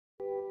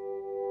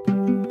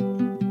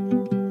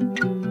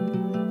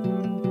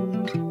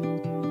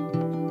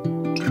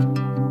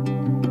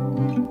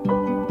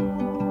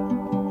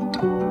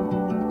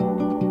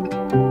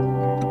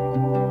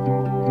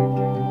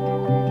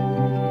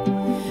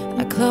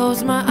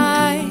close my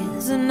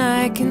eyes and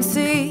I can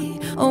see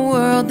a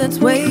world that's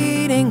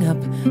waiting up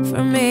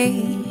for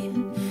me,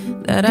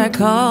 that I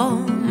call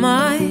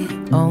my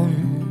own.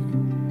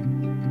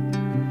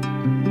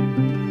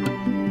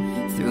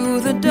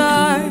 Through the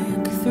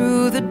dark,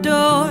 through the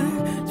door,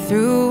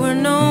 through where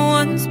no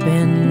one's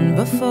been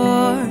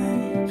before,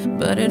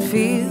 but it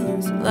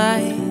feels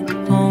like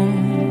home.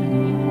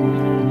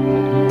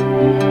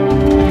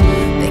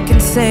 They can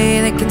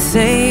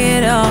say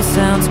it all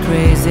sounds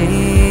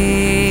crazy.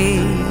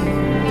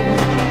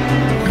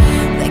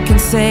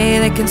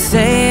 They can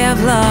say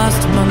I've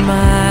lost my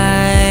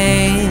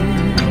mind.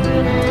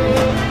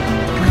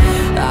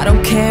 I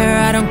don't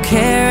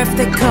care if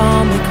they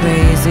call me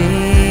crazy.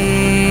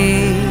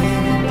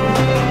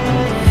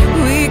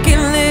 We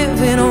can live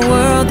in a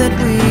world that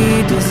we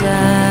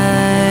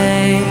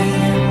design.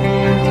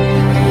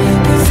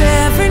 'Cause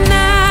every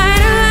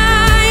night I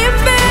lie in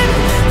bed,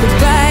 the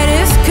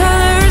brightest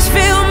colors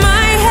fill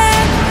my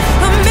head.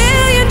 A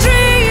million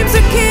dreams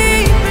are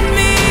keeping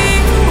me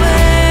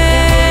awake.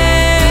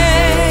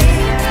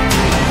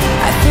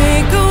 I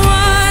think of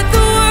what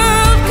the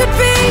world could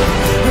be,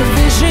 a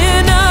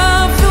vision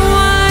of the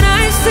one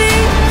I see.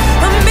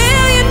 A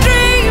million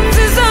dreams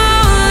is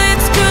all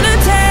it's gonna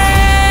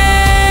take.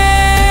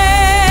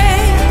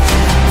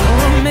 Oh,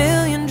 a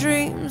million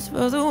dreams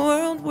for the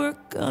world we're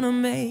gonna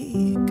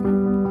make.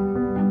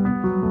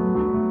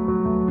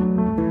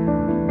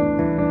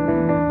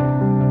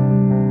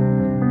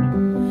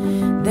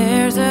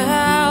 There's a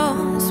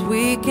house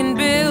we can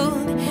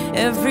build.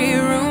 Every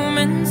room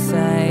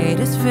inside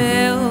is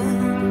filled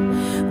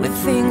with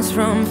things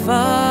from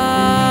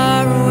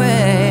far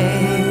away.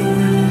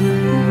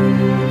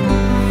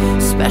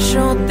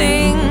 Special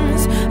things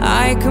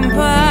I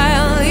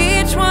compile,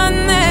 each one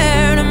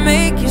there to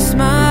make you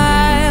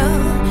smile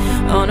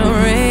on a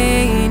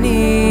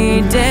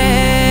rainy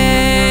day.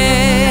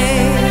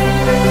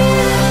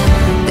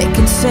 They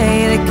can say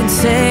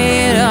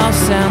it all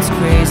sounds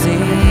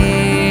crazy.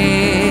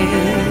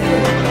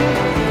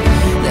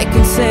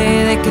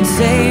 They can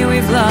say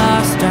we've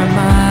lost our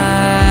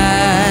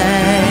minds.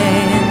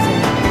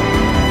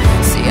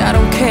 See, I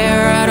don't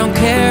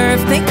care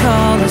if they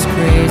call us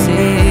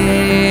crazy.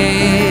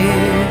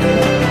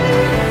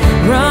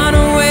 Run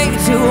away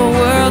to a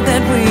world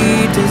that we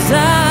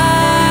design.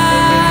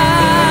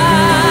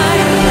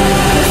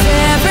 'Cause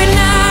every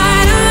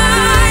night I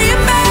lie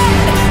in bed,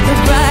 the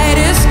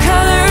brightest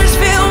colors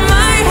fill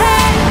my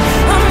head.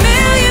 A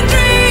million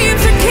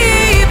dreams are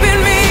keeping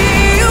me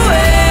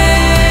awake.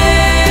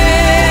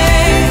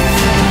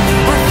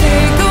 I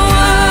think of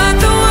what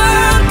the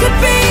world could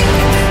be,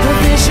 a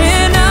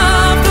vision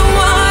of the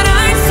one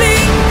I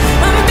see.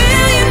 A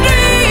million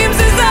dreams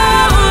is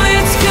all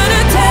it's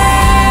gonna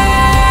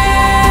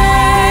take.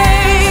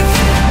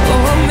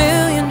 Oh, a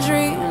million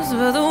dreams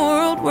for the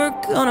world we're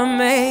gonna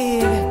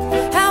make.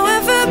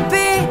 However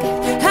big,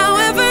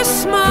 however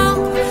small,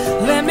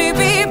 let me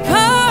be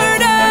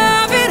part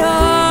of it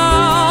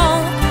all.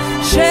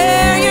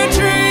 Share your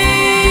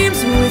dreams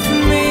with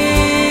me.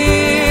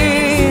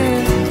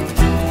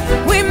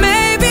 We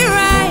may be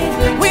right,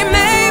 we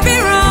may be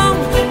wrong,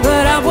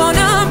 but I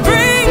wanna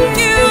bring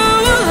you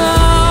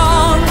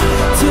along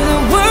to the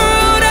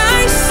world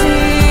I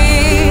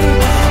see,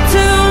 to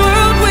the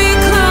world we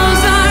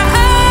close our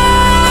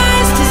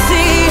eyes to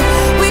see.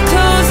 We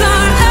close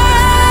our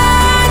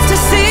eyes to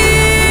see.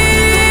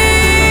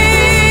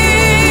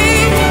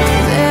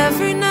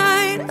 Every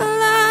night I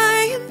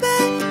lie in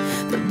bed,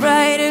 the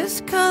brightest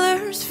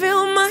colors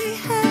fill my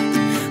head.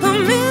 A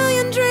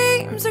million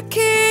dreams are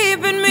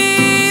keeping me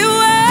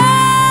awake.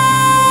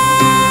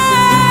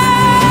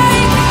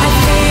 I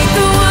think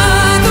of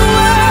what the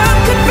world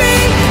could be,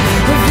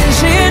 a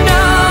vision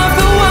of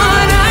the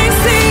one I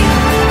see.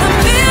 A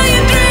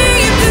million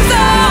dreams is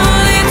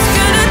all it's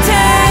gonna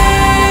take.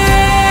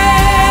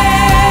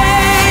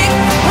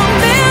 A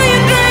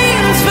million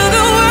dreams for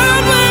the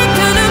world we're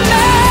gonna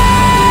make.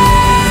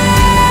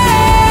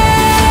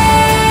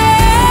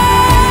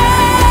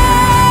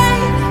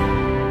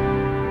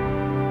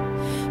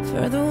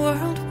 For the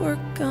world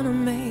we're gonna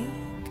make.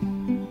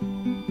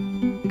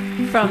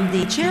 From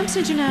the Champs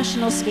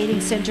International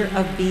Skating Center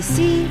of BC,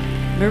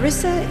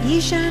 Marissa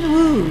Yishan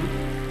Wu.